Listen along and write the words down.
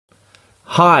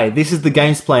Hi, this is the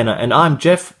Gamesplainer, and I'm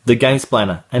Jeff, the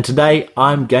Gamesplainer, and today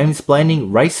I'm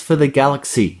gamesplaining Race for the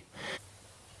Galaxy.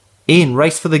 In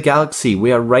Race for the Galaxy,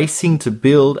 we are racing to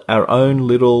build our own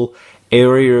little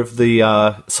area of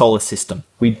the solar system.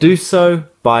 We do so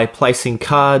by placing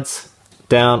cards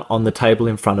down on the table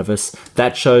in front of us.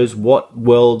 That shows what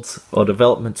worlds or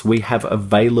developments we have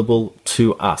available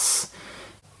to us.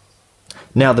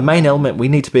 Now, the main element we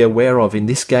need to be aware of in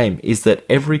this game is that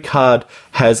every card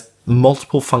has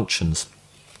multiple functions.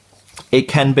 It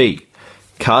can be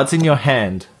cards in your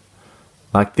hand,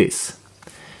 like this.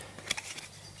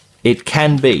 It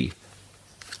can be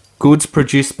goods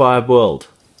produced by a world,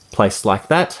 placed like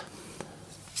that.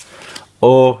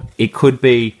 Or it could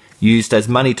be used as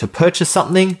money to purchase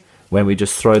something, when we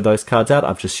just throw those cards out.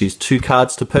 I've just used 2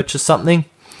 cards to purchase something.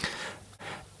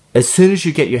 As soon as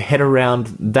you get your head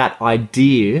around that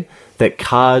idea that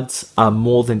cards are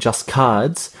more than just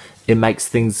cards, it makes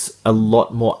things a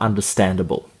lot more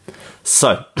understandable.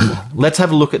 So, let's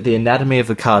have a look at the anatomy of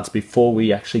the cards before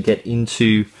we actually get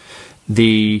into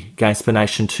the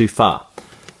Gamesplanation too far.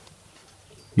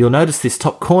 You'll notice this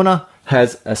top corner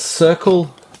has a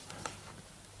circle.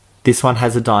 This one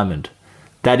has a diamond.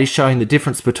 That is showing the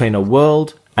difference between a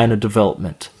world and a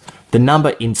development. The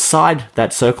number inside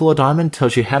that circle or diamond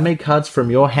tells you how many cards from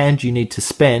your hand you need to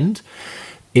spend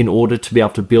in order to be able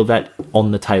to build that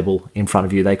on the table in front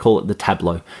of you. They call it the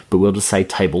tableau, but we'll just say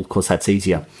table because that's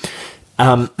easier.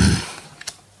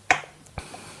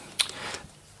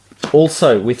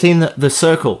 Also, within the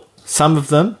circle, some of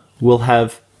them will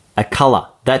have a color.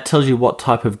 That tells you what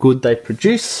type of good they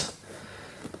produce.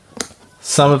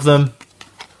 Some of them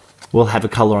will have a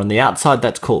color on the outside.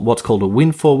 That's what's called a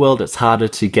win-for world. It's harder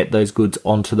to get those goods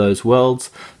onto those worlds,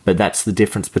 but that's the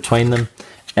difference between them.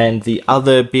 And the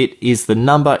other bit is the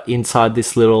number inside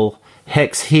this little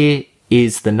hex here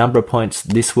is the number of points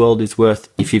this world is worth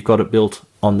if you've got it built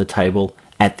on the table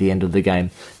at the end of the game.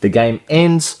 The game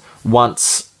ends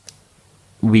once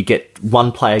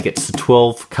one player gets to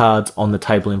 12 cards on the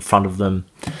table in front of them,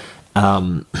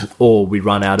 or we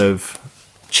run out of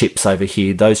chips over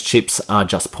here. Those chips are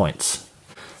just points.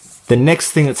 The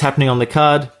next thing that's happening on the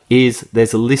card is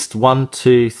there's a list 1,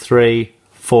 2, 3,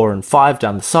 4 and 5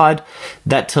 down the side.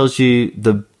 That tells you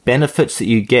the benefits that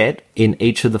you get in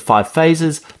each of the 5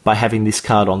 phases by having this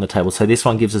card on the table. So this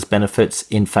one gives us benefits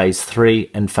in phase 3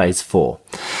 and phase 4.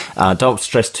 Don't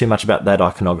stress too much about that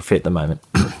iconography at the moment.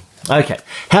 Okay,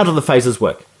 how do the phases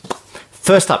work?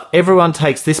 First up, everyone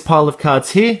takes this pile of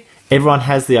cards here. Everyone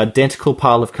has the identical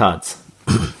pile of cards.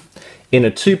 In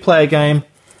a 2-player game,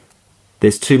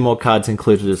 there's 2 more cards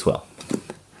included as well.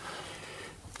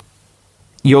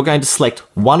 You're going to select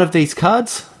one of these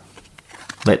cards.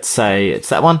 Let's say it's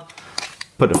that one.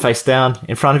 Put it face down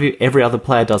in front of you. Every other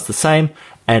player does the same.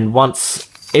 And once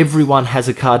everyone has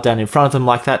a card down in front of them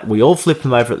like that, we all flip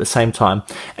them over at the same time.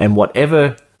 And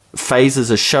whatever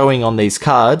phases are showing on these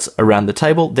cards around the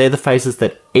table, they're the phases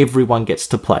that everyone gets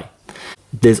to play.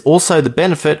 There's also the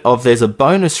benefit of there's a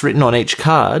bonus written on each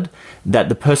card that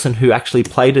the person who actually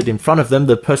played it in front of them,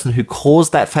 the person who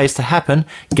caused that phase to happen,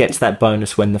 gets that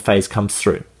bonus when the phase comes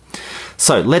through.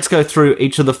 So let's go through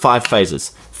each of the 5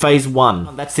 phases. Phase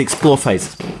 1, that's the explore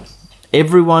phase.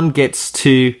 Everyone gets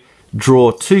to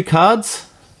draw 2 cards.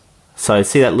 So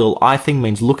see that little eye thing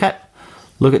means look at.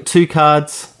 Look at 2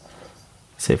 cards.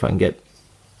 See if I can get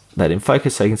that in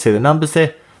focus so you can see the numbers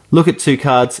there. Look at 2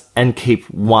 cards and keep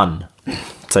 1.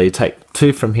 So you take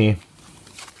 2 from here,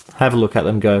 have a look at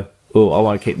them, go, oh, I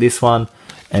want to keep this one,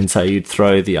 and so you'd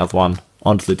throw the other one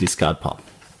onto the discard pile.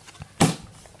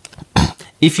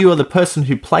 If you are the person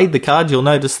who played the card, you'll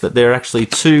notice that there are actually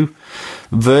 2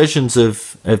 versions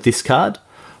of this card.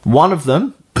 One of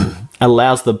them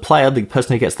allows the player, the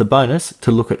person who gets the bonus,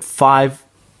 to look at 5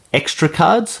 extra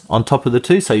cards on top of the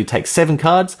 2. So you take 7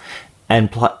 cards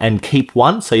and keep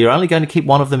 1. So you're only going to keep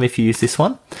 1 of them if you use this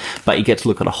one, but you get to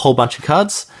look at a whole bunch of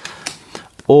cards.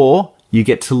 Or you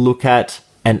get to look at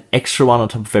an extra one on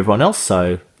top of everyone else.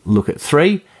 So look at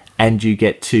 3 and you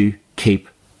get to keep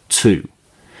 2.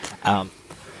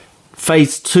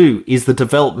 Phase 2 is the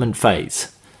development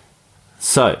phase.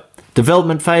 So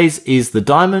development phase is the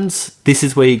diamonds. This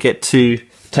is where you get to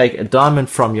take a diamond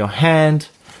from your hand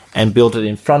and build it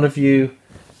in front of you.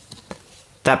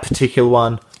 That particular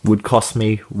one would cost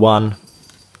me 1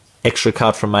 extra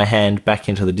card from my hand back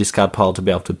into the discard pile to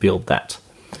be able to build that.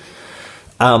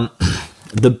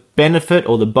 The benefit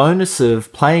or the bonus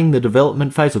of playing the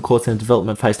development phase or causing the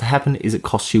development phase to happen is it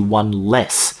costs you 1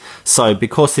 less. So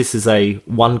because this is a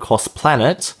 1-cost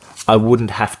planet, I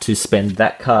wouldn't have to spend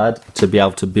that card to be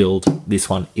able to build this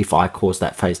one if I cause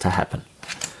that phase to happen.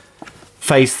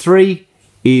 Phase 3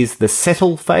 is the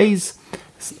settle phase.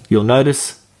 You'll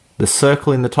notice the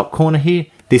circle in the top corner here.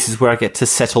 This is where I get to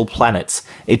settle planets.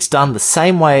 It's done the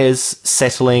same way as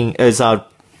settling as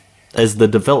the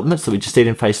developments that we just did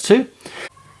in phase 2.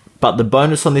 But the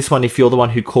bonus on this one, if you're the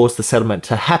one who caused the settlement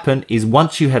to happen, is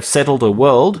once you have settled a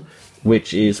world,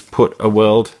 which is put a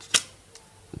world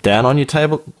down on your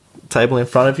table in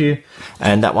front of you,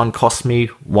 and that one cost me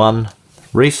 1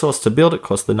 resource to build. It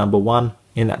cost the number 1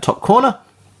 in that top corner.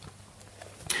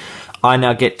 I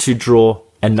now get to draw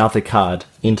another card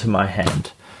into my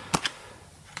hand.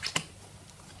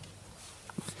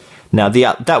 Now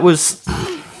that was,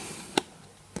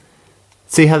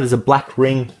 see how there's a black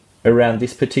ring around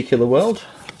this particular world?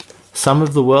 Some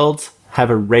of the worlds have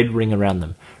a red ring around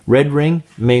them. Red ring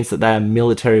means that they are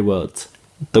military worlds.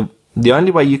 The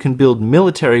only way you can build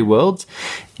military worlds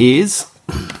is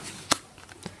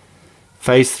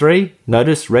phase 3.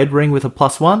 Notice red ring with a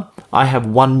 +1. I have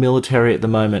 1 military at the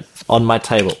moment on my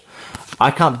table.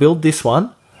 I can't build this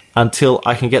one until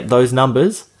I can get those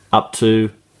numbers up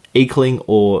to equaling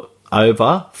or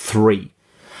over 3.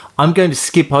 I'm going to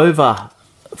skip over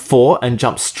 4 and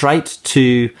jump straight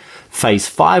to phase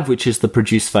 5, which is the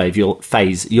produce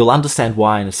phase. You'll understand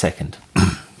why in a second.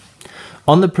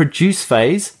 On the produce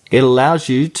phase, it allows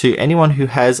you to, anyone who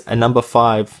has a number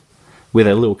 5 with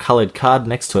a little coloured card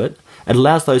next to it, it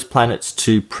allows those planets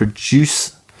to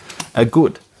produce a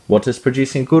good. What does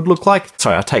producing good look like?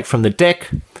 Sorry, I take from the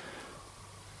deck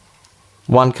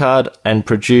 1 card and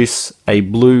produce a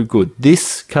blue good.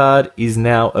 This card is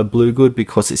now a blue good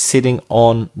because it's sitting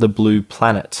on the blue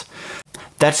planet.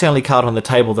 That's the only card on the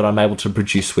table that I'm able to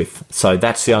produce with. So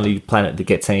that's the only planet that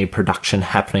gets any production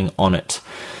happening on it.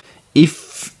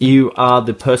 If you are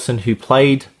the person who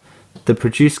played the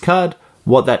produce card,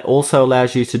 what that also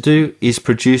allows you to do is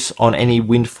produce on any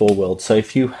windfall world. So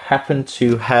if you happen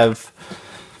to have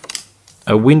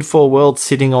a windfall world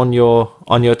sitting on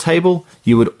your table,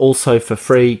 you would also for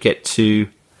free get to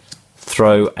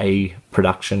throw a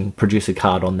produce a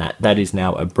card on that. That is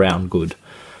now a brown good.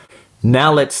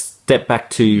 Now let's step back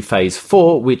to phase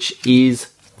 4, which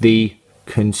is the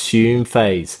consume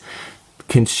phase.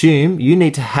 Consume, you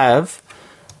need to have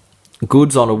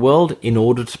goods on a world in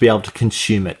order to be able to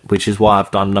consume it, which is why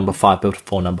I've done number 5 built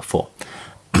for number 4.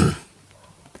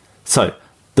 So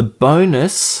the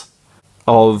bonus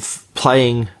of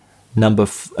playing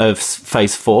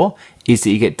phase 4 is that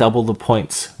you get double the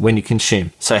points when you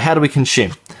consume. So how do we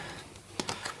consume?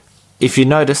 If you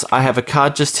notice, I have a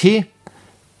card just here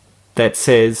that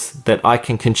says that I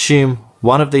can consume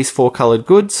one of these 4 colored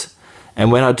goods,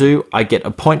 and when I do, I get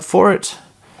a point for it,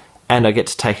 and I get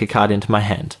to take a card into my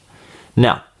hand.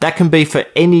 Now, that can be for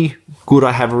any good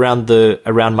I have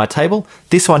around my table.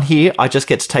 This one here, I just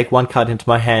get to take 1 card into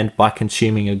my hand by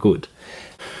consuming a good.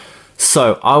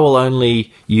 So I will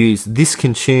only use this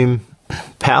consume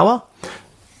power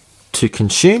to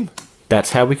consume.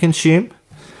 That's how we consume.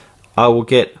 I will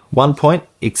get 1 point,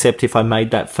 except if I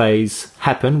made that phase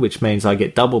happen, which means I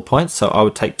get double points. So I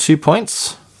would take 2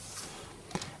 points,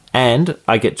 and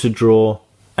I get to draw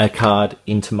a card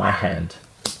into my hand.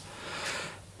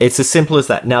 It's as simple as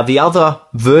that. Now, the other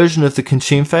version of the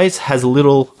consume phase has a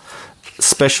little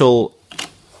special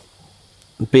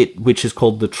bit, which is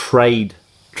called the trade.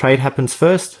 Trade happens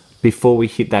first before we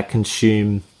hit that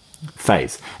consume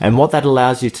phase. And what that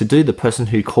allows you to do, the person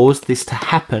who caused this to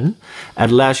happen,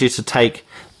 it allows you to take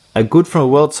a good from a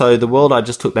world. So the world I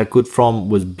just took that good from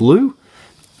was blue,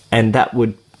 and that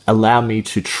would allow me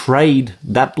to trade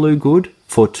that blue good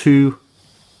for 2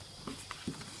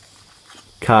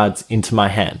 cards into my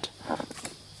hand.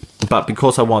 But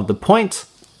because I want the point,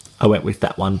 I went with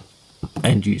that one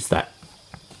and used that.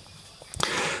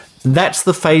 That's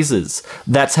the phases.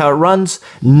 That's how it runs.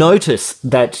 Notice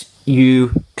that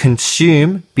you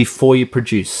consume before you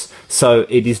produce. So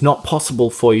it is not possible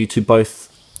for you to both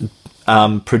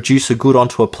produce a good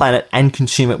onto a planet and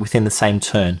consume it within the same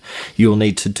turn. You'll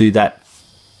need to do that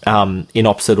in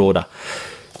opposite order.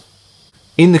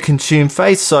 In the consume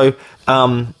phase, so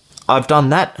I've done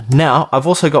that. Now I've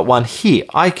also got one here.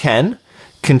 I can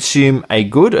consume a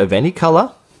good of any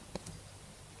color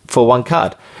for 1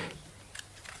 card.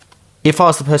 If I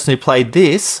was the person who played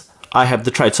this, I have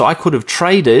the trade. So I could have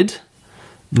traded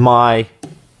my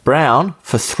brown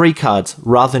for 3 cards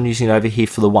rather than using it over here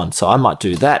for the 1. So I might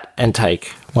do that and take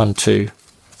 1, 2,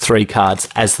 3 cards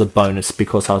as the bonus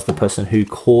because I was the person who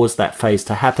caused that phase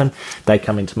to happen. They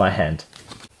come into my hand.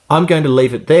 I'm going to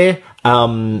leave it there.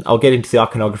 I'll get into the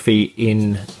iconography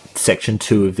in section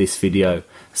 2 of this video.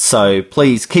 So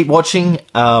please keep watching.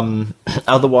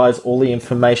 Otherwise, all the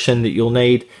information that you'll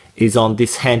need is on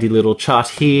this handy little chart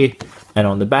here. And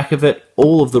on the back of it,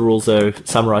 all of the rules are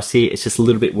summarized here. It's just a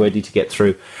little bit wordy to get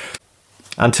through.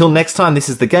 Until next time, this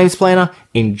is the Gamesplainer.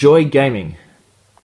 Enjoy gaming.